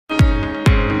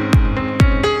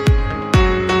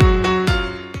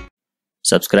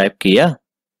Subscribe किया?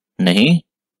 नहीं?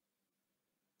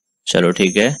 चलो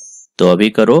ठीक है, तो अभी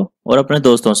करो और अपने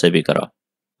दोस्तों से भी कराओ।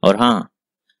 और हाँ,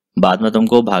 बाद में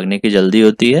तुमको भागने की जल्दी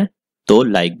होती है तो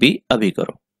लाइक भी अभी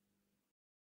करो।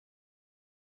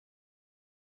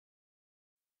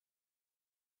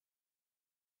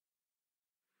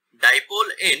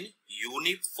 Dipole in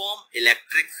uniform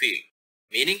electric field,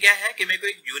 meaning क्या है कि मेरे को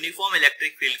एक यूनिफॉर्म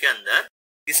इलेक्ट्रिक फील्ड के अंदर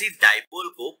किसी डाइपोल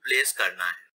को प्लेस करना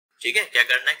है। ठीक है, क्या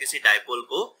करना है? किसी डाइपोल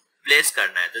को प्लेस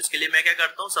करना है। तो इसके लिए मैं क्या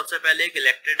करता हूँ, सबसे पहले एक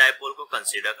इलेक्ट्रिक डाइपोल को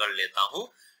कंसीडर कर लेता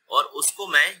हूँ और उसको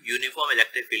मैं यूनिफॉर्म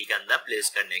इलेक्ट्रिक फील्ड के अंदर प्लेस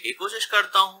करने की कोशिश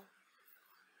करता हूँ।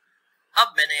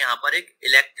 अब मैंने यहाँ पर एक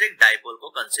इलेक्ट्रिक डाइपोल को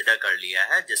कंसीडर कर लिया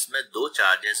है जिसमें दो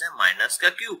चार्जेस हैं, माइनस का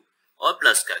क्यू और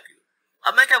प्लस का क्यू।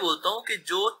 अब मैं क्या बोलता हूँ कि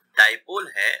जो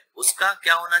डाइपोल है उसका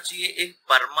क्या होना चाहिए, एक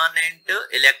permanent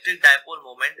electric dipole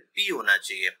moment P होना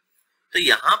चाहिए। तो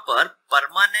यहाँ पर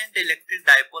परमानेंट इलेक्ट्रिक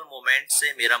डाइपोल मोमेंट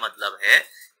से मेरा मतलब है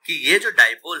कि ये जो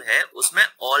डाइपोल है उसमें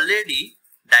ऑलरेडी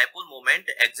डाइपोल मोमेंट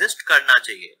एग्जिस्ट करना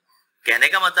चाहिए। कहने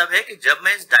का मतलब है कि जब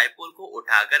मैं इस डाइपोल को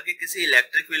उठा करके किसी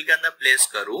इलेक्ट्रिक फील्ड के अंदर प्लेस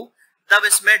करूं तब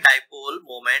इसमें डाइपोल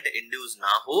मोमेंट इंड्यूस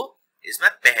ना हो, इसमें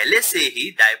पहले से ही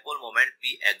डाइपोल मोमेंट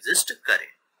P एग्जिस्ट करे।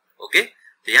 ओके,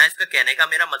 तो यहाँ इसका कहने का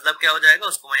मेरा मतलब क्या हो जाएगा,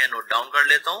 उसको मैं नोट डाउन कर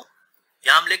लेता हूँ।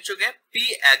 यहाँ हम लिख चुके हैं P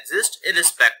exist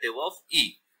irrespective of E,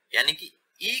 यानी कि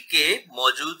E के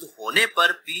मौजूद होने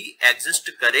पर P एग्जिस्ट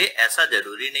करे ऐसा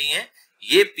जरूरी नहीं है,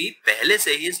 ये P पहले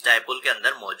से ही इस डाइपोल के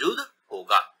अंदर मौजूद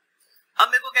होगा। अब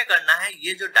मेरे को क्या करना है,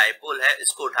 ये जो डाइपोल है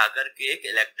इसको उठा करके एक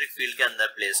इलेक्ट्रिक फील्ड के अंदर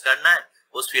प्लेस करना है।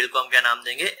 उस फील्ड को हम क्या नाम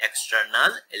देंगे,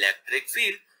 एक्सटर्नल इलेक्ट्रिक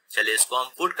फील्ड। चलिए इसको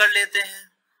हम पुट कर लेते हैं।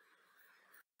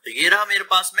 तो ये रहा मेरे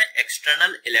पास में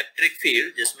एक्सटर्नल इलेक्ट्रिक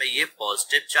फील्ड जिसमें ये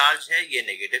पॉजिटिव चार्ज है, ये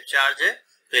नेगेटिव चार्ज है।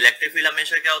 तो इलेक्ट्रिक फील्ड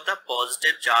हमेशा क्या होता है,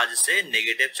 पॉजिटिव चार्ज से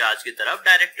नेगेटिव चार्ज की तरफ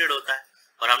डायरेक्टेड होता है।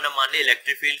 और हमने मान लिया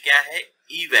इलेक्ट्रिक फील्ड क्या है,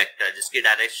 ई वेक्टर, जिसकी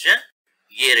डायरेक्शन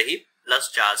ये रही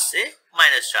प्लस चार्ज से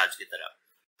माइनस चार्ज की तरफ।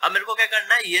 अब मेरे को क्या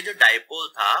करना है, ये जो डाइपोल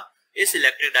था इस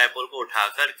इलेक्ट्रिक डाइपोल को उठा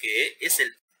करके इस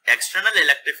एक्सटर्नल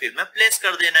इलेक्ट्रिक फील्ड में प्लेस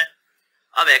कर देना है।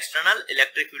 अब एक्सटर्नल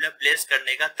इलेक्ट्रिक फील्ड में प्लेस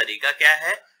करने का तरीका क्या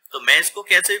है, तो मैं इसको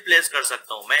कैसे भी प्लेस कर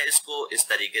सकता हूँ, मैं इसको इस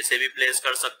तरीके से भी प्लेस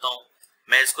कर सकता हूँ,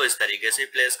 मैं इसको इस तरीके से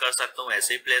प्लेस कर सकता हूँ,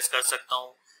 ऐसे भी प्लेस कर सकता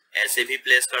हूँ, ऐसे भी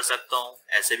प्लेस कर सकता हूँ,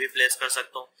 ऐसे भी प्लेस कर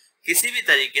सकता हूँ। किसी भी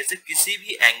तरीके से किसी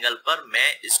भी एंगल पर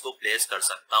मैं इसको प्लेस कर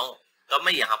सकता हूँ। तो अब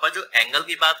मैं यहाँ पर जो एंगल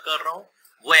की बात कर रहा हूँ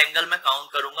वो एंगल मैं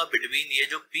काउंट करूंगा बिटवीन ये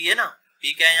जो P है ना,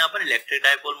 P क्या है यहाँ पर, इलेक्ट्रिक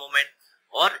डाइपोल मोमेंट,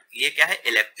 और ये क्या है,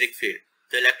 इलेक्ट्रिक फील्ड।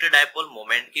 तो इलेक्ट्रिक डाइपोल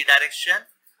मोमेंट की डायरेक्शन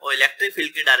और इलेक्ट्रिक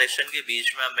फील्ड की डायरेक्शन के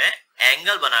बीच में मैं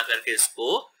एंगल बना करके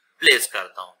इसको प्लेस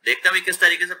करता हूँ। देखते हैं किस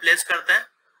तरीके से प्लेस करते हैं।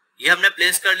 ये हमने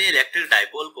प्लेस कर लिया इलेक्ट्रिक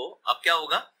डाइपोल को। अब क्या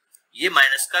होगा, ये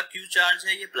माइनस का क्यू चार्ज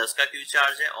है, ये प्लस का क्यू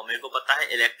चार्ज है, और मेरे को पता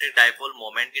है इलेक्ट्रिक डाइपोल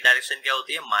मोमेंट की डायरेक्शन क्या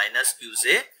होती है, माइनस क्यू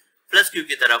से प्लस क्यू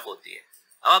की तरफ होती है।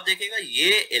 अब आप देखिएगा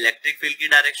ये इलेक्ट्रिक फील्ड की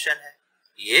डायरेक्शन है,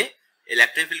 ये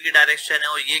इलेक्ट्रिक फील्ड की डायरेक्शन है,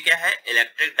 और ये क्या है,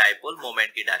 इलेक्ट्रिक डाइपोल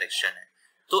मोमेंट की डायरेक्शन है।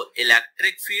 तो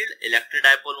electric field, electric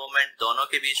dipole moment दोनों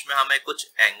के बीच में हमें कुछ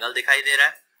एंगल दिखाई दे रहा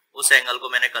है। उस एंगल को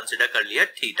मैंने कंसीडर कर लिया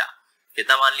थीटा।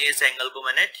 कितना मान लिया इस एंगल को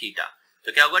मैंने, थीटा।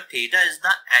 तो क्या होगा, theta is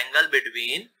the angle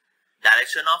between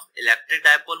direction of electric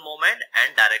dipole moment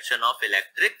and direction of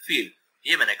electric field.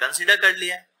 ये मैंने कंसीडर कर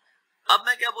लिया है। अब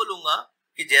मैं क्या बोलूंगा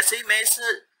कि जैसे ही मैं इस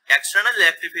एक्सटर्नल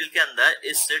इलेक्ट्रिक फील्ड के अंदर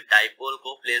इस डाइपोल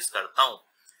को प्लेस करता हूं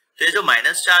तो ये जो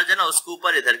माइनस चार्ज है ना उसके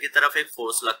ऊपर इधर की तरफ एक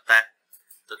फोर्स लगता है।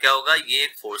 तो क्या होगा, ये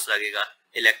एक फोर्स लगेगा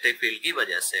इलेक्ट्रिक फील्ड की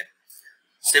वजह से।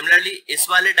 सिमिलरली इस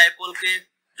वाले डाइपोल के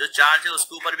जो चार्ज है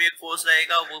उसके ऊपर भी एक फोर्स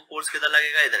लगेगा, वो फोर्स किधर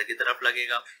लगेगा, इधर की तरफ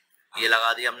लगेगा। ये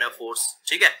लगा दिया हमने फोर्स,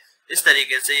 ठीक है। इस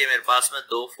तरीके से ये मेरे पास में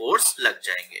दो फोर्स लग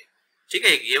जाएंगे, ठीक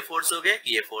है। एक ये फोर्स हो गया,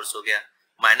 ये फोर्स हो गया।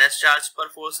 माइनस चार्ज पर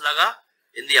फोर्स लगा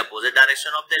in the opposite direction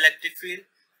of the electric field,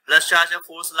 plus charge of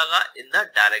force लगा in the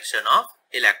direction of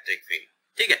electric field,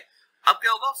 ठीक है। अब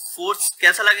क्या होगा, फोर्स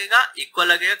कैसा लगेगा, इक्वल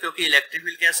लगेगा, क्योंकि इलेक्ट्रिक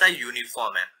फील्ड कैसा है,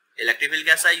 यूनिफॉर्म है। इलेक्ट्रिक फील्ड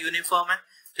कैसा है, यूनिफॉर्म है।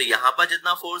 तो यहाँ पर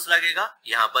जितना फोर्स लगेगा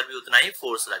यहाँ पर भी उतना ही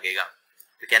फोर्स लगेगा।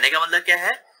 तो कहने का मतलब क्या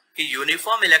है कि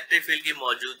यूनिफॉर्म इलेक्ट्रिक फील्ड की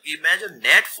मौजूदगी में जो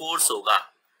नेट फोर्स होगा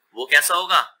वो कैसा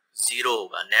होगा, जीरो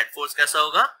होगा। नेट फोर्स कैसा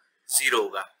होगा, जीरो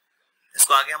होगा।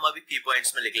 इसको आगे हम अभी की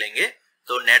पॉइंट्स में लिख लेंगे।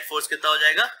 तो नेट फोर्स कितना हो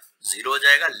जाएगा, जीरो हो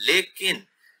जाएगा। लेकिन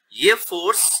ये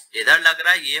फोर्स इधर लग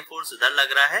रहा है, ये फोर्स इधर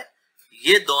लग रहा है,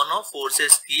 ये दोनों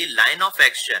फोर्सेस की लाइन ऑफ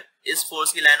एक्शन, इस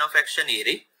फोर्स की लाइन ऑफ एक्शन ये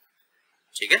रही,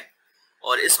 ठीक है,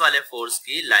 और इस वाले फोर्स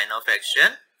की लाइन ऑफ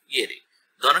एक्शन ये रही।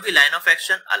 दोनों की लाइन ऑफ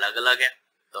एक्शन अलग अलग है।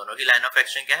 दोनों की लाइन ऑफ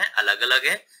एक्शन क्या है, अलग अलग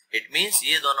है। इट मींस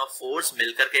ये दोनों फोर्स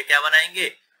मिलकर के क्या बनाएंगे,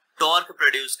 टॉर्क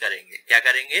प्रोड्यूस करेंगे। क्या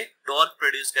करेंगे, टॉर्क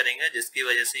प्रोड्यूस करेंगे, जिसकी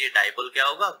वजह से ये डाइपोल क्या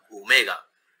होगा, घूमेगा।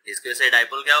 इसकी वजह से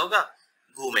डाइपोल क्या होगा,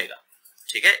 घूमेगा,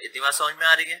 ठीक है, इतनी बात समझ में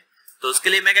आ रही है। तो उसके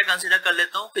लिए मैं क्या कंसीडर कर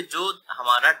लेता हूं कि जो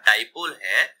हमारा डाइपोल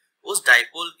है उस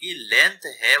डाइपोल की लेंथ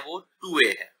है वो 2a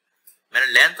है। मैंने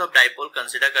लेंथ ऑफ डाइपोल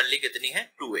कंसीडर कर ली, कितनी है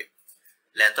 2a।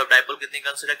 लेंथ ऑफ डाइपोल कितनी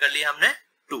कंसीडर कर ली हमने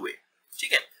 2a।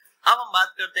 ठीक है, अब हम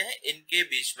बात करते हैं इनके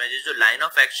बीच में जो लाइन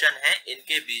ऑफ एक्शन है,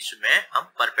 इनके बीच में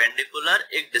हम परपेंडिकुलर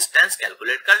एक डिस्टेंस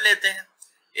कैलकुलेट कर लेते हैं।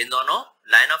 इन दोनों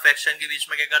लाइन ऑफ एक्शन के बीच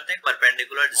में क्या करते हैं,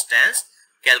 परपेंडिकुलर डिस्टेंस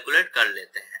कैलकुलेट कर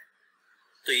लेते हैं।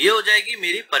 तो ये हो जाएगी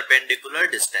मेरी परपेंडिकुलर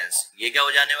डिस्टेंस, ये क्या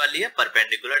हो जाने वाली है,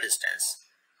 परपेंडिकुलर डिस्टेंस।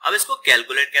 अब इसको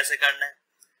कैलकुलेट कैसे करना है,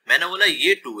 मैंने बोला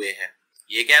ये 2a है,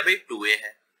 ये क्या है भाई 2a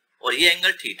है, और ये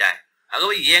एंगल थीटा है। अगर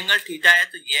भाई ये एंगल थीटा है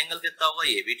तो ये एंगल कितना होगा,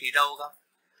 ये भी थीटा होगा।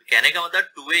 तो कहने का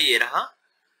मतलब 2a ये रहा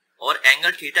और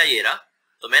एंगल थीटा ये रहा।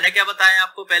 तो मैंने क्या बताया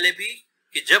आपको पहले भी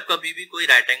कि जब कभी भी कोई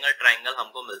राइट एंगल ट्राइंगल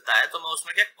हमको मिलता है तो मैं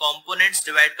उसमें क्या कंपोनेंट्स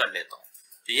डिवाइड कर लेता हूँ।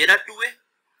 तो ये रहा 2a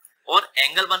और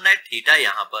एंगल बन रहा है थीटा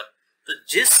यहाँ पर। तो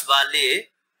जिस वाले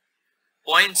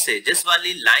पॉइंट से, जिस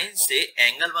वाली लाइन से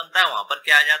एंगल बनता है वहां पर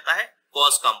क्या आ जाता है,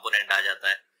 कॉस कंपोनेंट आ जाता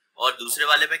है, और दूसरे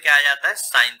वाले पे क्या आ जाता है,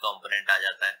 साइन कंपोनेंट आ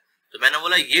जाता है। तो मैंने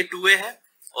बोला ये 2a है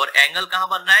और एंगल कहां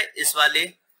बन रहा है, इस वाले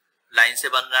लाइन से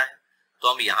बन रहा है। तो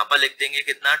हम यहां पर लिख देंगे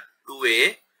कितना,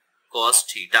 2a cos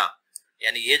थीटा,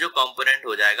 यानी ये जो कंपोनेंट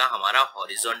हो जाएगा हमारा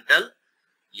हॉरिजॉन्टल,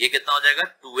 ये कितना हो जाएगा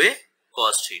 2a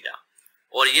cos थीटा।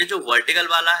 और ये जो वर्टिकल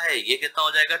वाला है ये कितना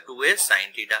हो जाएगा 2a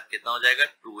sin थीटा, कितना हो जाएगा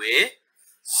 2a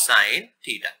sin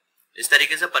थीटा। इस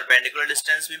तरीके से परपेंडिकुलर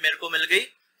डिस्टेंस भी मेरे को मिल गई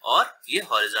और ये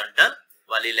हॉरिजॉन्टल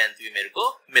वाली लेंथ भी मेरे को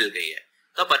मिल गई है।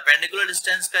 तो परपेंडिकुलर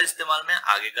डिस्टेंस का इस्तेमाल मैं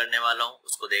आगे करने वाला हूं,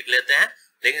 उसको देख लेते हैं।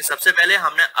 लेकिन सबसे पहले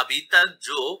हमने अभी तक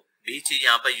जो भी चीज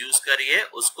यहाँ पर यूज करी है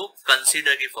उसको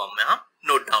कंसीडर की फॉर्म में हम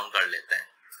नोट डाउन कर लेते हैं।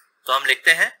 तो हम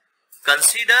लिखते हैं,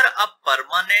 consider a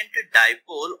permanent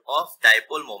dipole of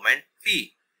dipole moment P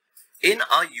in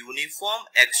a uniform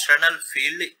external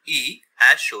field E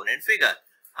as shown in figure।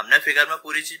 हमने फिगर में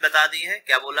पूरी चीज बता दी है।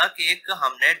 क्या बोला कि एक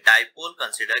हमने डाइपोल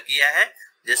कंसीडर किया है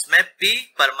जिसमें P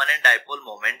परमानेंट डाइपोल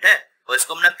मोमेंट है और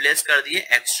इसको हमने प्लेस कर दिए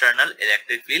एक्सटर्नल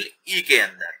इलेक्ट्रिक फील्ड E के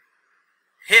अंदर।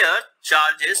 Here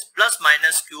charges plus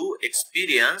minus Q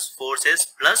experience forces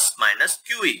plus minus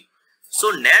QE,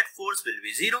 so net force will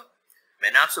be 0।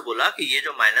 मैंने आपसे बोला कि ये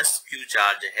जो माइनस Q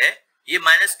चार्ज है ये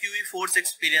माइनस QE फोर्स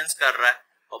एक्सपीरियंस कर रहा है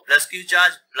और plus Q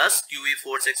charge plus QE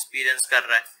force experience कर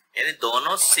रहा है, यानी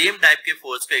दोनों सेम टाइप के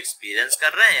फोर्स को एक्सपीरियंस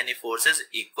कर रहे हैं, यानी फोर्सेस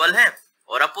इक्वल हैं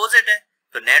और अपोजिट है।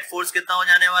 तो नेट फोर्स कितना हो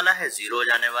जाने वाला है, 0 हो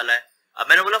जाने वाला है। अब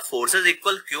मैंने बोला फोर्सेस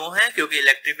इक्वल क्यों है, क्योंकि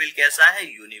इलेक्ट्रिक फील्ड कैसा है,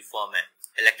 यूनिफॉर्म है।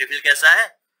 इलेक्ट्रिक फील्ड कैसा है,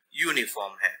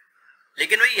 यूनिफॉर्म है।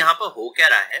 लेकिन भाई यहाँ पर हो क्या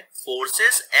रहा है,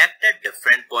 forces act at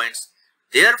different points,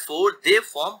 therefore they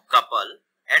form couple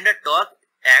and a torque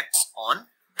acts on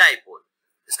dipole.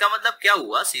 इसका मतलब क्या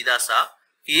हुआ, सीधा सा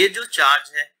कि ये जो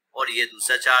चार्ज है और ये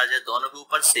दूसरा चार्ज है, दोनों के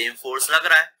ऊपर सेम फोर्स लग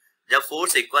रहा है। जब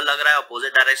फोर्स इक्वल लग रहा है,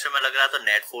 अपोजिट डायरेक्शन में लग रहा है, तो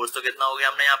नेट फोर्स तो कितना हो गया,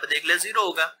 हमने यहाँ पे देख लिया 0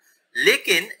 होगा।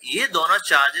 लेकिन ये दोनों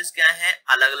चार्जेस क्या हैं,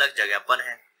 अलग अलग जगह पर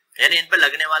हैं, यानी इन पर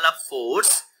लगने वाला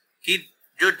फोर्स की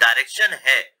जो डायरेक्शन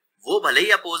है वो भले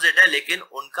ही अपोजिट है लेकिन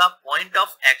उनका पॉइंट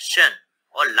ऑफ एक्शन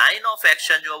और लाइन ऑफ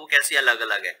एक्शन जो है वो कैसी अलग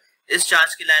अलग है। इस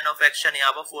चार्ज की लाइन ऑफ एक्शन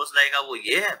यहाँ पर फोर्स लगेगा वो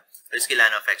ये है, इसकी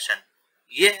लाइन ऑफ एक्शन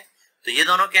ये है। तो ये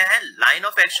दोनों क्या है, लाइन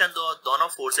ऑफ एक्शन दोनों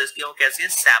फोर्सेस की वो कैसी है,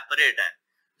 सेपरेट है।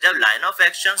 जब लाइन ऑफ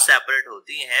एक्शन सेपरेट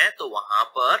होती हैं तो वहां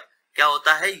पर क्या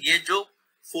होता है, ये जो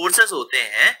फोर्सेस होते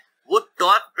हैं वो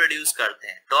टॉर्क प्रोड्यूस करते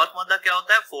हैं। टॉर्क मतलब क्या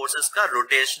होता है, फोर्सेस का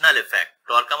रोटेशनल इफेक्ट।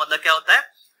 टॉर्क का मतलब क्या होता है,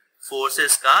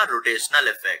 फोर्सेस का रोटेशनल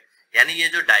इफेक्ट, यानी ये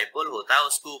जो डाइपोल होता है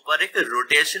उसके ऊपर एक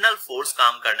रोटेशनल फोर्स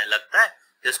काम करने लगता है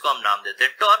जिसको हम नाम देते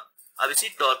हैं टॉर्क। अब इसी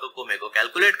टॉर्क को मेरे को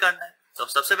कैलकुलेट करना है। तो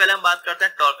सबसे पहले हम बात करते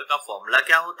हैं टॉर्क का फॉर्मूला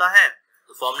क्या होता है।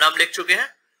 तो फॉर्मूला हम लिख चुके हैं,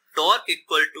 torque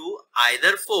equal to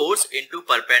either force into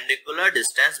perpendicular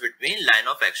distance between line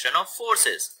of action of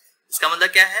forces. इसका मतलब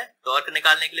क्या है, टॉर्क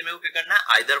निकालने के लिए मेरे को क्या करना है,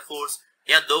 आइदर फोर्स,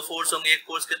 यहाँ दो फोर्स होंगे, एक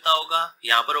फोर्स कितना होगा,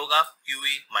 यहाँ पर होगा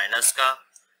QE माइनस का,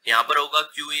 यहाँ पर होगा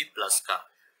QE प्लस का।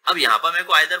 अब यहाँ पर मेरे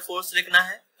को आइदर फोर्स लिखना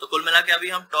है। तो कुल मिला के अभी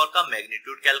हम टॉर्क का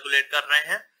मैग्नीट्यूड कैलकुलेट कर रहे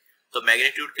हैं। तो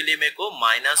मैग्नीट्यूड के लिए मेरे को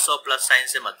माइनस और प्लस साइन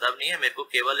से मतलब नहीं है, मेरे को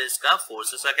केवल इसका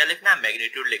फोर्सेस का क्या लिखना है,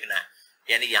 मैग्नीट्यूड लिखना है।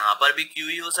 यानी यहाँ पर भी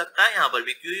QE हो सकता है, यहाँ पर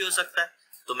भी QE हो सकता है।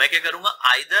 तो मैं क्या करूंगा,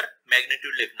 आइदर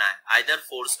मैग्नीट्यूड लिखना है, आइदर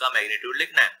फोर्स का मैग्नीट्यूड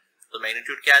लिखना है। तो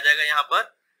मैग्नीट्यूड क्या आ जाएगा, यहाँ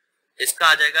पर इसका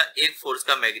आ जाएगा एक फोर्स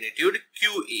का मैग्नीट्यूड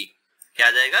QE, क्या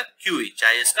आ जाएगा QE,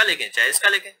 चाहे इसका लिखें चाहे इसका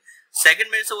लिखें।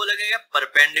 सेकंड मेरे से वो लगेगा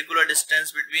perpendicular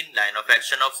distance between line of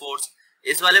action of force.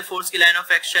 इस वाले फोर्स की लाइन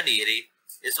ऑफ एक्शन ये रही,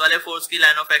 इस वाले फोर्स की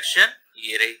लाइन ऑफ एक्शन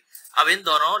ये रही। अब इन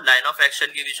दोनों लाइन ऑफ एक्शन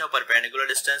के बीच में परपेंडिकुलर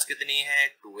डिस्टेंस कितनी है,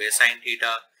 2a sin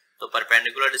थीटा। तो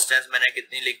परपेंडिकुलर डिस्टेंस मैंने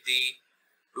कितनी लिख दी,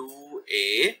 2a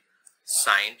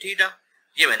sin थीटा।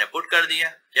 ये मैंने पुट कर दिया।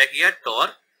 क्या किया,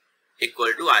 torque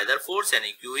equal to either force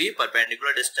यानी QE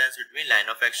perpendicular distance between line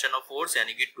of action of force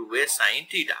यानी कि 2a sin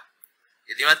थीटा।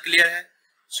 इतनी बात क्लियर है।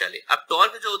 चलिए अब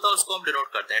टॉर्क जो होता है उसको हम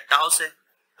डिनोट करते हैं टाउ से।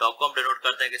 टॉर्क को हम डिनोट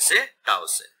करते हैं किससे, टाउ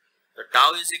से। तो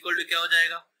टाउ इज इक्वल टू क्या हो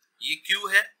जाएगा, ये क्यू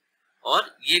है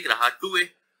और ये रहा 2a।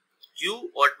 क्यू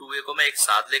और 2a को मैं एक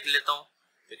साथ लिख लेता हूं,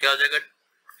 तो क्या हो जाएगा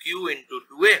q इंटू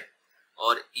 2a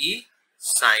और e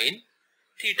साइन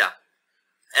थीटा।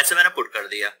 ऐसे मैंने पुट कर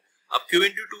दिया। अब q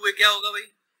इंटू 2a क्या होगा भाई,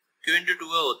 q इंटू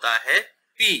 2a होता है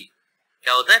p।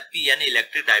 क्या होता है p यानी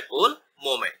इलेक्ट्रिक डाइपोल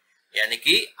मोमेंट, यानी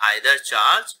कि आइदर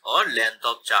चार्ज और लेंथ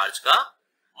ऑफ चार्ज का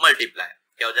मल्टीप्लाई।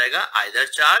 क्या हो जाएगा, आइदर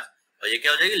चार्ज और ये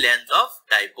क्या हो जाएगी लेंथ ऑफ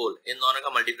डाइपोल, इन दोनों का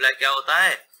मल्टीप्लाई क्या होता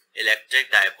है, इलेक्ट्रिक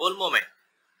डाइपोल मोमेंट।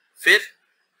 फिर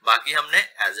बाकी हमने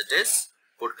एज इट इज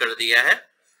पुट कर दिया है।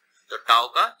 तो टाउ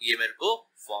का ये मेरे को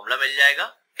फॉर्मूला मिल जाएगा।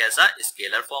 कैसा,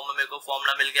 स्केलर फॉर्म में मेरे को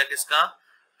फॉर्मूला मिल गया किसका,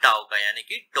 टाउ का यानी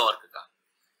कि टॉर्क का।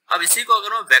 अब इसी को अगर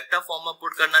मैं वेक्टर फॉर्म में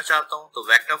पुट करना चाहता हूं तो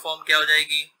वेक्टर फॉर्म क्या हो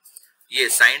जाएगी, ये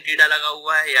साइन थीटा लगा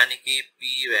हुआ है यानी कि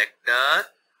p vector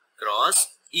cross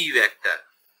e vector.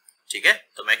 ठीक है,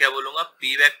 तो मैं क्या बोलूंगा,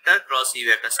 p vector cross e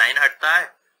vector, sign हटता है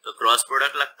तो क्रॉस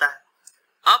प्रोडक्ट लगता है।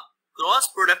 अब क्रॉस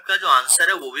प्रोडक्ट का जो आंसर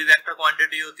है वो भी वेक्टर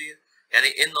क्वांटिटी होती है, यानी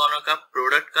इन दोनों का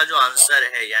प्रोडक्ट का जो आंसर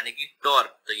है यानी कि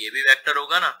टॉर्क, तो ये भी वेक्टर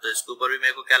होगा ना, तो इसके ऊपर भी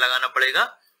मेरे को क्या लगाना पड़ेगा,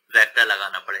 वेक्टर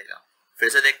लगाना पड़ेगा। फिर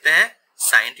से देखते हैं,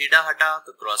 साइन थीटा हटा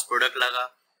तो क्रॉस प्रोडक्ट लगा।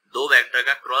 दो वेक्टर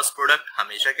का क्रॉस प्रोडक्ट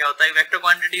हमेशा क्या होता है, वेक्टर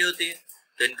क्वांटिटी होती है।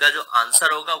 तो इनका जो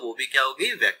आंसर होगा वो भी क्या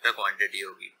होगी, वेक्टर क्वांटिटी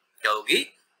होगी। क्या होगी,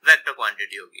 वेक्टर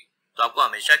क्वांटिटी होगी। तो आपको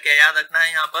हमेशा क्या याद रखना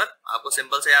है, यहाँ पर आपको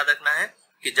सिंपल से याद रखना है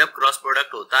कि जब क्रॉस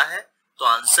प्रोडक्ट होता है तो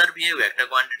आंसर भी एक वेक्टर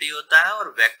क्वांटिटी होता है और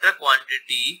वेक्टर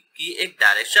क्वांटिटी की एक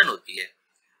डायरेक्शन होती है।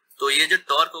 तो ये जो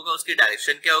टॉर्क होगा उसकी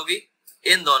डायरेक्शन क्या होगी,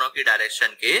 इन दोनों की डायरेक्शन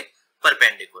के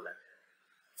परपेंडिकुलर।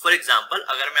 फॉर एग्जाम्पल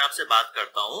अगर मैं आपसे बात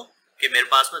करता हूं कि मेरे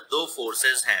पास में दो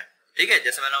फोर्सेस हैं, ठीक है,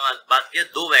 जैसे मैंने बात किया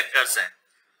दो वेक्टर्स हैं,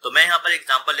 तो मैं यहाँ पर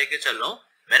एग्जांपल लेके चल रहा हूं।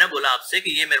 मैंने बोला आपसे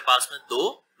कि ये मेरे पास में दो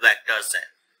वेक्टर्स हैं,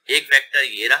 एक वेक्टर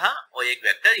ये रहा और एक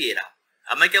वेक्टर ये रहा।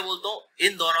 अब मैं क्या बोलता हूँ,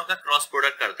 इन दोनों का क्रॉस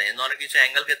प्रोडक्ट करते हैं, इन दोनों की जो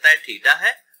एंगल कितना है, थीटा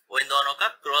है, और इन दोनों का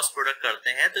क्रॉस प्रोडक्ट करते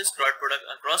हैं, तो इस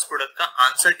क्रॉस प्रोडक्ट का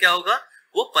आंसर क्या होगा,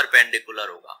 वो परपेंडिकुलर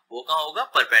होगा। वो कहाँ होगा,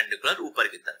 परपेंडिकुलर ऊपर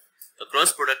की तरफ। तो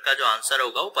क्रॉस प्रोडक्ट का जो आंसर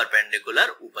होगा वो परपेंडिकुलर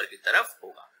ऊपर की तरफ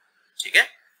होगा। ठीक है,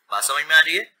 बात समझ में आ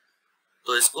रही है।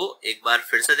 तो इसको एक बार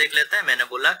फिर से देख लेते हैं। मैंने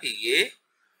बोला कि ये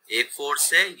एक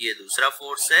फोर्स है, ये दूसरा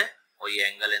फोर्स है, और ये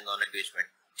एंगल इन दोनों के बीच में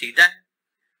थीटा है।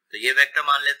 तो ये वेक्टर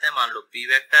मान लेते हैं, मान लो p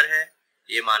वेक्टर है,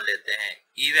 ये मान लेते हैं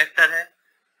e वेक्टर है।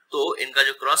 तो इनका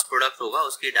जो क्रॉस प्रोडक्ट होगा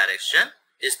उसकी डायरेक्शन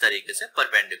इस तरीके से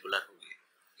परपेंडिकुलर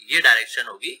होगी। ये डायरेक्शन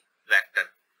होगी वेक्टर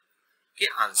के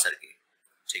आंसर की।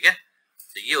 ठीक है,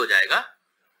 तो ये हो जाएगा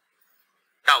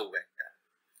टाउ वेक्टर।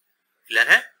 क्लियर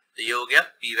है, तो ये हो गया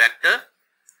p वेक्टर,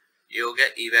 ये हो गया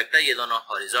e वेक्टर, ये दोनों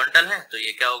हॉरिजॉन्टल हैं, तो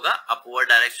ये क्या होगा, अपवर्ड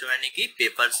डायरेक्शन यानी कि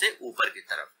पेपर से ऊपर की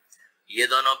तरफ। ये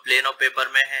दोनों प्लेन ऑफ पेपर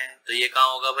में हैं, तो ये कहाँ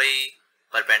होगा भाई,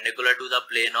 perpendicular to the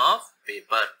plane of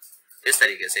paper. इस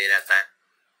तरीके से ये रहता है।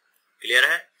 क्लियर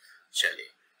है, चलिए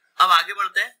अब आगे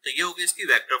बढ़ते हैं। तो ये होगी इसकी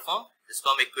वेक्टर फॉर्म, इसको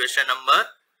हम इक्वेशन नंबर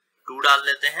 2 डाल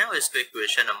देते हैं और इसको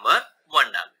इक्वेशन नंबर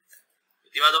 1 डाल देते हैं।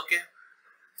 इतनी बात ओके।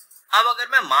 अब अगर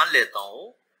मैं मान लेता हूं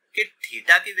कि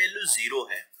थीटा की वैल्यू 0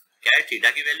 है, क्या है, थीटा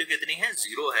की वैल्यू कितनी है,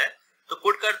 0 है, तो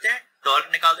पुट करते हैं, टॉर्क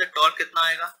निकालते हैं, टॉर्क कितना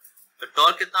आएगा, तो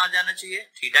टॉर्क कितना आ जाना चाहिए,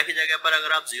 थीटा की जगह पर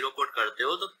अगर आप 0 पुट करते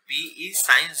हो तो PE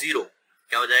sin 0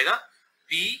 क्या हो जाएगा,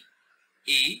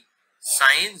 PE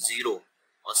sin 0,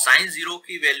 और sin 0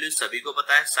 की वैल्यू सभी को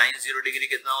पता है, sin 0 डिग्री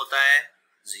कितना होता है,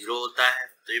 0 होता है।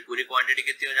 तो ये पूरी क्वांटिटी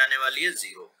कितनी हो जाने वाली है,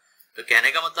 0। तो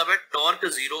कहने का मतलब है टॉर्क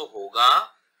 0 होगा,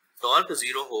 टॉर्क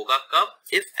 0 होगा कब,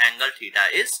 इफ एंगल थीटा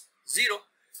इज 0।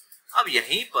 अब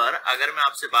यहीं पर अगर मैं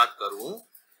आपसे बात करूं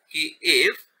कि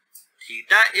इफ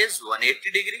थीटा इज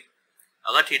 180 डिग्री,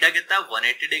 अगर थीटा कितना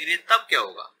 180 डिग्री तब क्या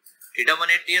होगा, थीटा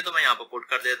 180 है तो मैं यहाँ पर पुट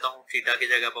कर देता हूँ थीटा की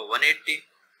जगह पर 180।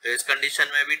 तो इस कंडीशन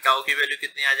में भी टाउ की वैल्यू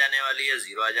कितनी आ जाने वाली है,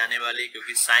 0 आ जाने वाली,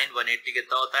 क्योंकि साइन 180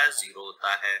 कितना होता है, 0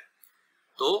 होता है।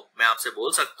 तो मैं आपसे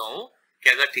बोल सकता हूं कि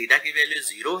अगर थीटा की वैल्यू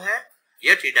 0 है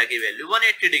या थीटा की वैल्यू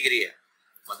 180 डिग्री है,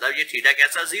 मतलब ये थीटा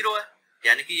कैसा 0 है,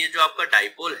 यानी कि ये जो आपका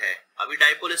डाइपोल है, अभी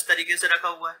डाइपोल इस तरीके से रखा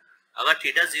हुआ है, अगर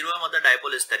थीटा 0 है मतलब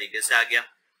डाइपोल इस तरीके से आ गया।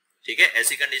 ठीक है,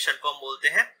 ऐसी कंडीशन को हम बोलते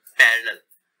हैं पैरेलल।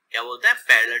 क्या बोलते हैं,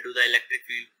 parallel to the electric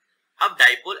field. अब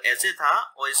डाइपोल ऐसे था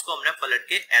और इसको हमने पलट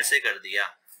के ऐसे कर दिया,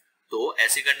 तो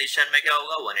ऐसी कंडीशन में क्या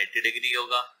होगा, 180 डिग्री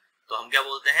होगा। तो हम क्या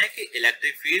बोलते हैं कि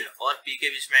इलेक्ट्रिक फील्ड और पी के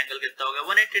बीच में एंगल कितना होगा,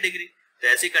 180 डिग्री। तो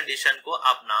ऐसी कंडीशन को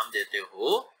आप नाम देते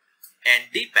हो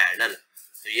एंटी पैरेलल।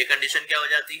 तो ये कंडीशन क्या हो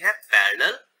जाती है,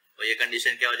 पैरेलल, और ये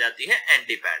कंडीशन क्या हो जाती है,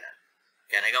 एंटी पैरेलल।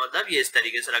 कहने का मतलब ये इस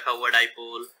तरीके से रखा हुआ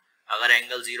डाइपोल, अगर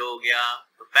एंगल 0 हो गया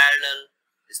तो पैरेलल,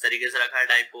 इस तरीके से रखा है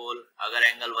डाइपोल, अगर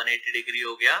एंगल 180 डिग्री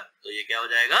हो गया तो ये क्या हो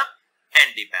जाएगा,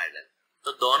 एंटी पैरेलल।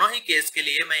 तो दोनों ही केस के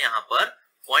लिए मैं यहाँ पर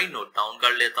पॉइंट नोट डाउन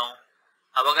कर लेता हूं।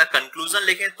 अब अगर कंक्लूजन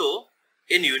लिखें तो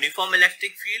in uniform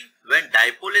electric field when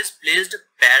dipole is placed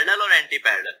parallel और एंटी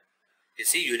पैरेलल,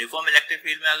 किसी यूनिफॉर्म इलेक्ट्रिक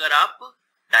फील्ड में अगर आप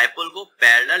डाइपोल को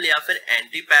पैरेलल या फिर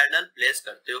एंटी पैरेलल प्लेस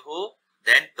करते हो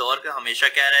देन टॉर्क हमेशा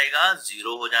क्या रहेगा,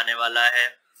 0 हो जाने वाला है।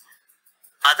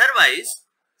 Otherwise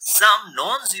some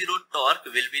non zero torque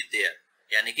will be there,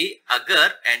 यानी कि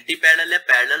अगर एंटी पैरेलल या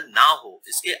पैरेलल ना हो,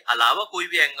 इसके अलावा कोई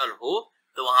भी एंगल हो,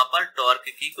 तो वहां पर टॉर्क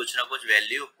की कुछ ना कुछ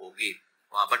वैल्यू होगी,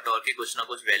 वहां पर टॉर्क की कुछ ना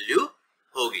कुछ वैल्यू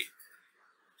होगी।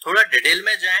 थोड़ा डिटेल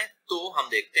में जाएं तो हम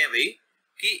देखते हैं भाई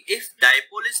कि if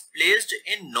dipole is placed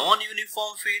in non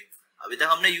uniform field, अभी तक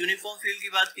हमने यूनिफॉर्म फील्ड की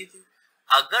बात की थी,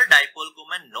 अगर डाइपोल को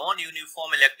मैं नॉन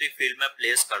यूनिफॉर्म इलेक्ट्रिक फील्ड में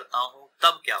प्लेस करता हूं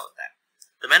तब क्या होता है।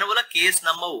 तो मैंने बोला केस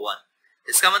नंबर 1,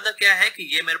 इसका मतलब क्या है कि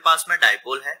ये मेरे पास में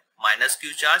डाइपोल है, minus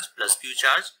Q charge plus Q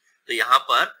charge, तो यहाँ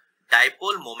पर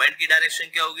डाइपोल मोमेंट की डायरेक्शन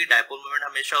क्या होगी, डाइपोल मोमेंट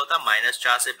हमेशा होता है माइनस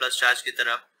चार्ज से प्लस चार्ज की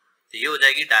तरफ, तो ये हो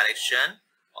जाएगी direction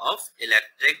of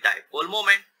electric dipole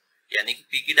moment, यानी कि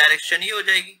पी की डायरेक्शन ही हो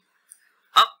जाएगी।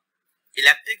 अब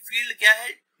इलेक्ट्रिक फील्ड क्या है,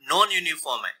 नॉन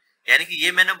यूनिफॉर्म है, यानी कि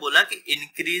ये मैंने बोला कि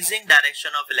increasing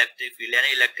direction of electric field, यानी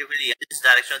इलेक्ट्रिक फील्ड इस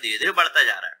डायरेक्शन धीरे धीरे बढ़ता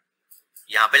जा रहा है।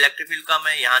 यहाँ पे इलेक्ट्रिक फील्ड कम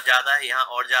है, यहाँ ज्यादा है, यहाँ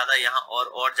और ज्यादा है, यहाँ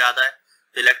और ज्यादा है,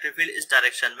 तो इलेक्ट्रिक फील्ड इस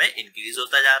डायरेक्शन में इंक्रीज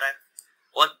होता जा रहा है,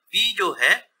 और पी जो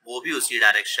है वो भी उसी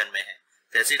डायरेक्शन में है।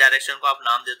 तो ऐसी डायरेक्शन को आप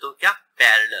नाम देते हो क्या,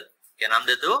 पैरेलल। क्या नाम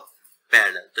देते हो,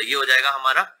 पैरेलल। तो ये हो जाएगा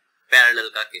हमारा पैरेलल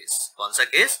का केस। कौन सा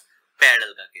केस,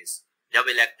 पैरेलल का केस, जब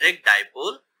electric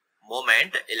dipole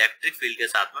moment electric field के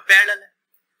साथ में पैरेलल है।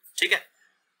 ठीक है,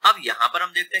 अब यहां पर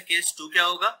हम देखते हैं केस 2 क्या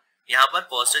होगा। यहाँ पर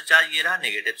पॉजिटिव चार्ज ये रहा,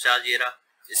 नेगेटिव चार्ज ये रहा,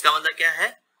 इसका मतलब क्या है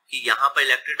कि यहाँ पर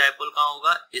इलेक्ट्रिक डाइपोल कहाँ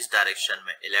होगा, इस डायरेक्शन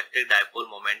में, इलेक्ट्रिक डाइपोल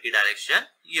मोमेंट की डायरेक्शन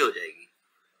ये हो जाएगी।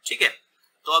 ठीक है,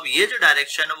 तो अब ये जो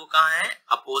डायरेक्शन है वो कहाँ है,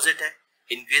 अपोजिट है,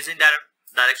 increasing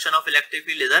direction of electric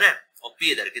field इधर है और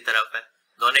पी इधर की तरफ है,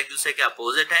 दोनों एक दूसरे के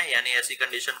अपोजिट है, यानी ऐसी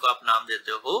कंडीशन को आप नाम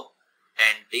देते हो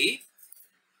एंटी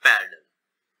पैरेलल।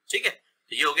 ठीक है,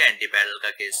 तो ये हो गया एंटी पैरेलल का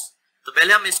केस। तो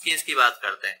पहले हम इस केस की बात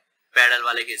करते हैं, पैरेलल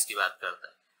वाले केस की बात करते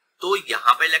हैं। तो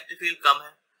यहाँ पे इलेक्ट्रिक फील्ड कम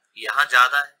है, यहाँ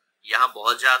ज्यादा है, यहाँ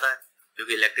बहुत ज्यादा है,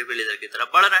 क्योंकि इलेक्ट्रिक फील्ड इधर की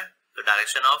तरफ बढ़ रहा है, तो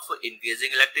direction of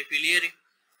increasing electric field ये रही।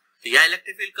 तो यहाँ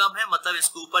इलेक्ट्रिक फील्ड कम है, मतलब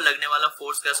इसके ऊपर लगने वाला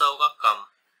फोर्स कैसा होगा, कम,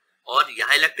 और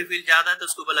यहाँ इलेक्ट्रिक फील्ड ज्यादा है तो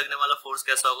इसके ऊपर लगने वाला फोर्स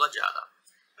कैसा होगा, ज्यादा।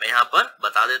 मैं यहाँ पर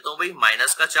बता देता हूँ भाई,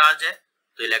 माइनस का चार्ज है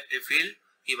तो इलेक्ट्रिक फील्ड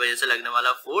की वजह से लगने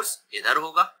वाला फोर्स इधर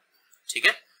होगा। ठीक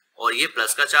है, और ये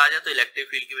प्लस का चार्ज है तो इलेक्ट्रिक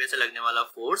फील्ड की वजह से लगने वाला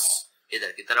फोर्स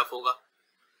इधर की तरफ होगा।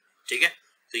 ठीक है,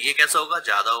 तो ये कैसा होगा,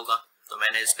 ज्यादा होगा, तो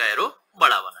मैंने इसका एरो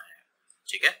बड़ा बनाया है।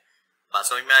 ठीक है, बात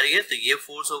समझ में आ रही है। तो ये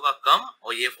फोर्स होगा कम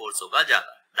और ये फोर्स होगा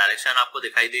ज्यादा, डायरेक्शन आपको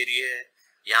दिखाई दे रही है,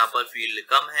 यहाँ पर फील्ड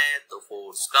कम है तो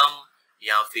फोर्स कम,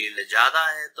 यहाँ फील्ड ज्यादा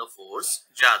है तो फोर्स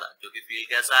ज्यादा, क्योंकि फील्ड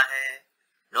कैसा है,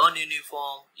 नॉन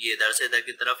यूनिफॉर्म, ये इधर से इधर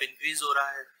की तरफ इंक्रीज हो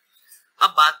रहा है।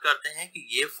 अब बात करते हैं कि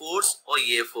ये फोर्स और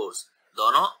ये फोर्स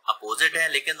दोनों अपोजिट है,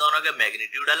 लेकिन दोनों के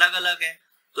मैग्नीट्यूड अलग अलग है,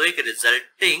 तो एक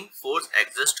रिजल्टिंग फोर्स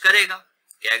एग्जिस्ट करेगा।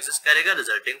 क्या एग्जिस्ट करेगा,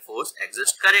 रिजल्टिंग फोर्स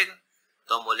एग्जिस्ट करेगा।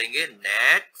 तो हम बोलेंगे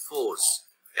नेट फोर्स,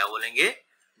 क्या बोलेंगे,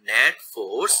 नेट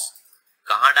फोर्स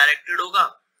कहां डायरेक्टेड होगा,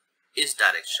 इस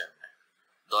डायरेक्शन में।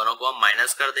 दोनों को हम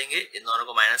माइनस कर देंगे, इन दोनों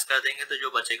को माइनस कर देंगे तो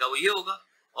जो बचेगा वो ये होगा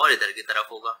और इधर की तरफ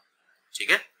होगा।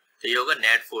 ठीक है, तो ये होगा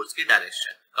नेट फोर्स की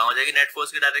डायरेक्शन। कहां हो जाएगी नेट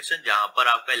फोर्स की डायरेक्शन, जहां पर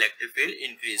आपका इलेक्ट्रिक फील्ड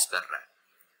इंक्रीज कर रहा है।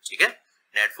 ठीक है,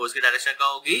 नेट फोर्स की डायरेक्शन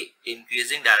कहां होगी,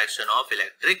 increasing direction of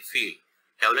electric field.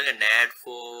 क्या बोलेंगे, नेट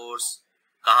फोर्स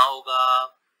कहां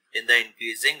होगा, in the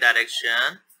increasing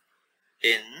direction,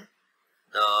 in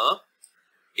the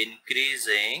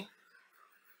increasing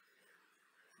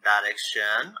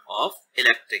direction of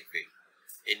electric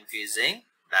field, increasing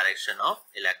direction of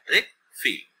electric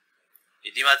field.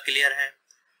 इतनी बात क्लियर है।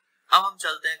 अब हम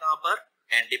चलते हैं कहां पर,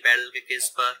 एंटी पैरेलल के केस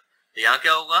पर। तो यहाँ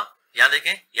क्या होगा, यहाँ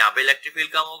देखें, यहाँ पे इलेक्ट्रिक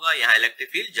फील्ड कम होगा, यहाँ इलेक्ट्रिक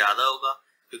फील्ड ज्यादा होगा,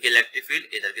 क्योंकि इलेक्ट्रिक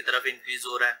फील्ड इधर की तरफ इंक्रीज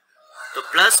हो रहा है। तो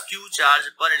प्लस क्यू चार्ज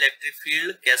पर इलेक्ट्रिक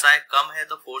फील्ड कैसा है, कम है,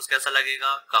 तो फोर्स कैसा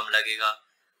लगेगा, कम लगेगा।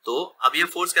 तो अब ये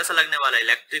फोर्स कैसा लगने वाला है,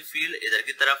 इलेक्ट्रिक फील्ड इधर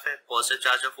की तरफ है, पॉजिटिव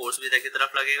चार्ज और फोर्स भी इधर की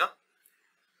तरफ लगेगा,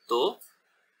 तो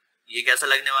ये कैसा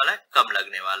लगने वाला है, कम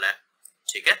लगने वाला है।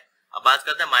 ठीक है, अब बात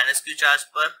करते हैं माइनस क्यू चार्ज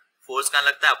पर फोर्स कहां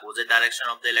लगता है, opposite direction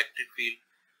of the electric field,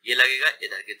 ये लगेगा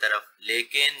इधर की तरफ,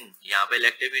 लेकिन यहाँ पे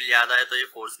इलेक्ट्रिक फील्ड ज्यादा है तो ये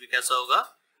फोर्स भी कैसा होगा,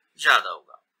 ज्यादा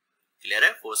होगा। क्लियर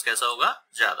है, फोर्स कैसा होगा,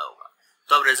 ज्यादा होगा।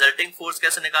 तो अब रिजल्टिंग फोर्स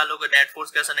कैसे निकालोगे, नेट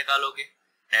फोर्स कैसे निकालोगे,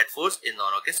 नेट फोर्स इन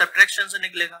दोनों के सब्ट्रैक्शन से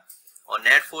निकलेगा, और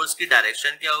नेट फोर्स की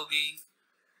डायरेक्शन क्या होगी,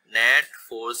 नेट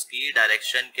फोर्स की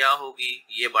डायरेक्शन क्या होगी,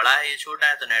 ये बड़ा है ये छोटा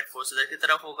है, तो नेट फोर्स इधर की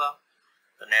तरफ होगा,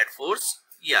 तो नेट फोर्स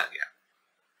ये आ गया,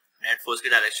 नेट फोर्स की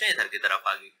डायरेक्शन इधर की तरफ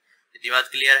आ गई। इतनी बात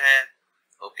क्लियर है?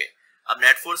 ओके। अब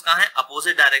नेट फोर्स कहाँ है,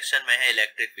 अपोजिट डायरेक्शन में है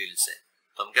इलेक्ट्रिक फील्ड से,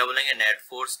 तो हम क्या बोलेंगे, नेट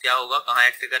फोर्स क्या होगा, कहाँ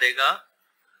एक्ट करेगा,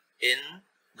 in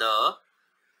the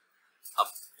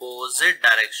opposite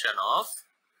direction of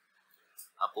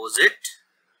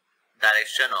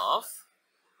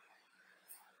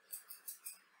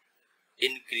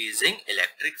increasing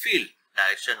electric field,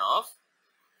 direction of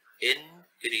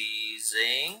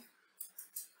increasing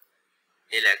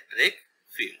electric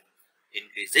field,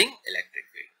 increasing electric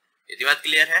field। इतनी बात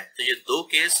क्लियर है? तो ये दो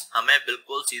केस हमें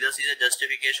बिल्कुल सीधा सीधा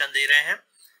जस्टिफिकेशन दे रहे हैं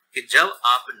कि जब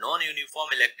आप नॉन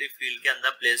यूनिफॉर्म इलेक्ट्रिक फील्ड के अंदर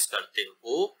प्लेस करते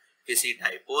हो किसी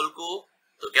डाइपोल को,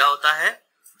 तो क्या होता है,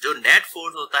 जो नेट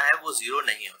फोर्स होता है वो जीरो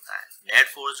नहीं होता है, नेट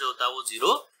फोर्स जो होता है वो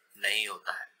जीरो नहीं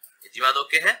होता है। इतनी बात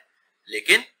ओके है?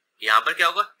 लेकिन यहाँ पर क्या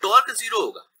होगा, टॉर्क जीरो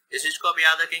होगा, इस चीज को आप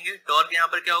याद रखेंगे, टॉर्क यहाँ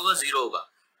पर क्या होगा, जीरो होगा,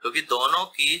 क्योंकि दोनों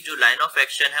की जो लाइन ऑफ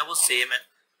एक्शन है वो सेम है,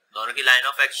 दोनों की line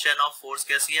of action of force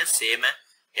कैसी है, सेम है,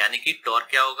 यानी कि टॉर्क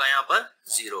क्या होगा, यहाँ पर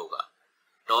जीरो होगा,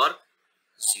 टॉर्क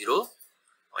जीरो,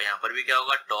 और यहाँ पर भी क्या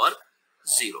होगा, टॉर्क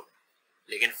जीरो,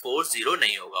 लेकिन फोर्स जीरो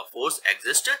नहीं होगा, फोर्स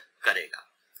एग्जिस्ट करेगा।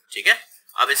 ठीक है,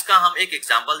 अब इसका हम एक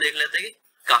एग्जांपल देख लेते हैं कि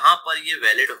कहां पर ये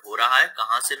वैलिड हो रहा है,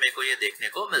 कहां से मेरे को ये देखने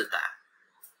को मिलता है।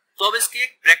 तो अब इसकी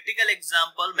एक प्रैक्टिकल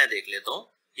एग्जांपल मैं देख लेता हूं।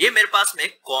 ये मेरे पास में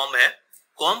एक कॉम्ब है,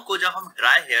 कॉम्ब को जब हम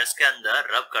ड्राई हेयर्स के अंदर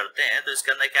रब करते हैं तो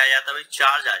इसके अंदर क्या आ जाता है,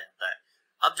 चार्ज आ जाता है।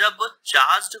 अब जब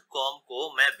चार्ज्ड कॉम्ब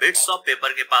को मैं बिट्स ऑफ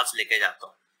पेपर के पास लेके जाता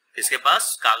हूँ, इसके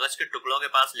पास कागज के टुकड़ों के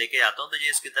पास लेके जाता हूँ, तो ये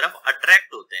इसकी तरफ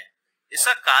अट्रैक्ट होते हैं।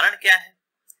 इसका कारण क्या है?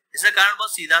 इसका कारण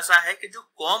बहुत सीधा सा है कि जो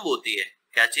कॉम्ब होती है,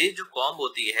 क्या चीज, जो कॉम्ब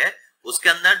होती है उसके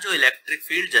अंदर जो इलेक्ट्रिक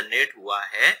फील्ड जनरेट हुआ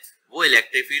है वो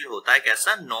इलेक्ट्रिक फील्ड होता है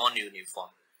कैसा, नॉन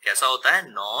यूनिफॉर्म। कैसा होता है,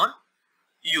 नॉन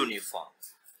यूनिफॉर्म।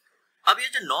 अब ये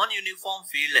जो नॉन यूनिफॉर्म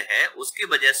फील्ड है उसकी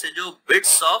वजह से जो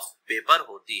बिट्स ऑफ पेपर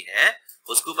होती है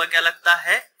उसके ऊपर क्या लगता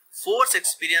है, फोर्स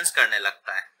एक्सपीरियंस करने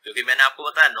लगता है, क्योंकि मैंने आपको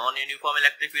बताया नॉन यूनिफॉर्म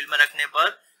इलेक्ट्रिक फील्ड में रखने पर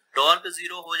टॉर्क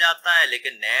जीरो हो जाता है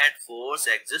लेकिन नेट फोर्स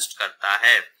एग्जिस्ट करता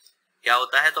है। क्या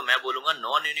होता है, तो मैं बोलूंगा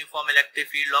non uniform electric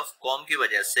field of com की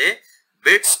वजह से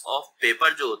बिट्स ऑफ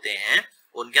पेपर जो होते हैं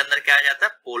उनके अंदर क्या आ जाता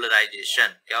है,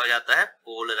 पोलराइजेशन। क्या हो जाता है,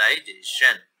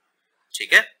 पोलराइजेशन।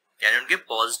 ठीक है, यानी उनके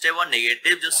पॉजिटिव और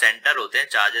नेगेटिव जो सेंटर होते हैं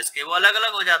चार्जेस के वो अलग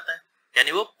अलग हो जाता है,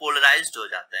 यानी वो पोलराइज्ड हो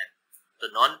जाते हैं। तो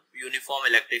नॉन यूनिफॉर्म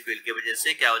इलेक्ट्रिक फील्ड की वजह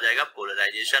से क्या हो जाएगा,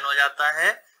 पोलराइजेशन हो जाता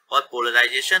है, और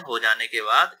पोलराइजेशन हो जाने के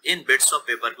बाद इन बिट्स ऑफ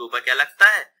पेपर के ऊपर क्या लगता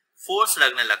है, फोर्स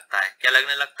लगने लगता है। क्या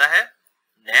लगने लगता है,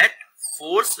 नेट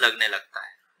फोर्स लगने लगता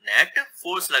है, नेट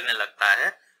फोर्स लगने लगता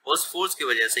है। उस फोर्स की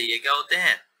वजह से ये क्या होते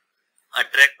हैं,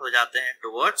 अट्रैक्ट हो जाते हैं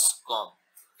टुवर्ड्स कॉम।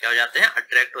 क्या हो जाते हैं,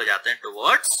 अट्रैक्ट हो जाते हैं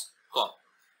टुवर्ड्स कॉम।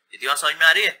 इतनी बात समझ में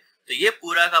आ रही है? तो ये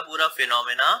पूरा का पूरा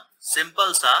फिनोमेना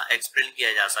सिंपल सा एक्सप्लेन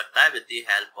किया जा सकता है with the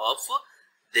help of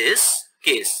this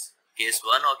case, case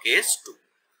 1 और केस 2।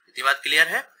 इतनी बात क्लियर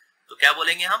है? तो क्या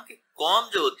बोलेंगे हम कि कॉम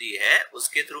जो होती है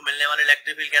उसके थ्रू मिलने वाला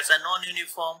इलेक्ट्रिक फील्ड कैसा है, non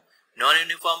uniform. Non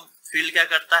uniform field क्या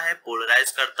करता है,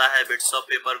 पोलराइज करता है बिट्स ऑफ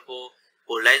पेपर को।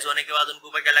 पोलराइज होने के बाद उनको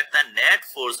ऊपर क्या लगता है, नेट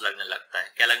फोर्स लगने लगता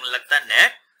है। क्या लगने लगता है,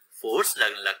 नेट फोर्स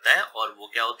लगने लगता है, और वो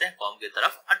क्या होते हैं, कॉम की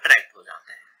तरफ अट्रैक्ट हो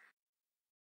जाते हैं।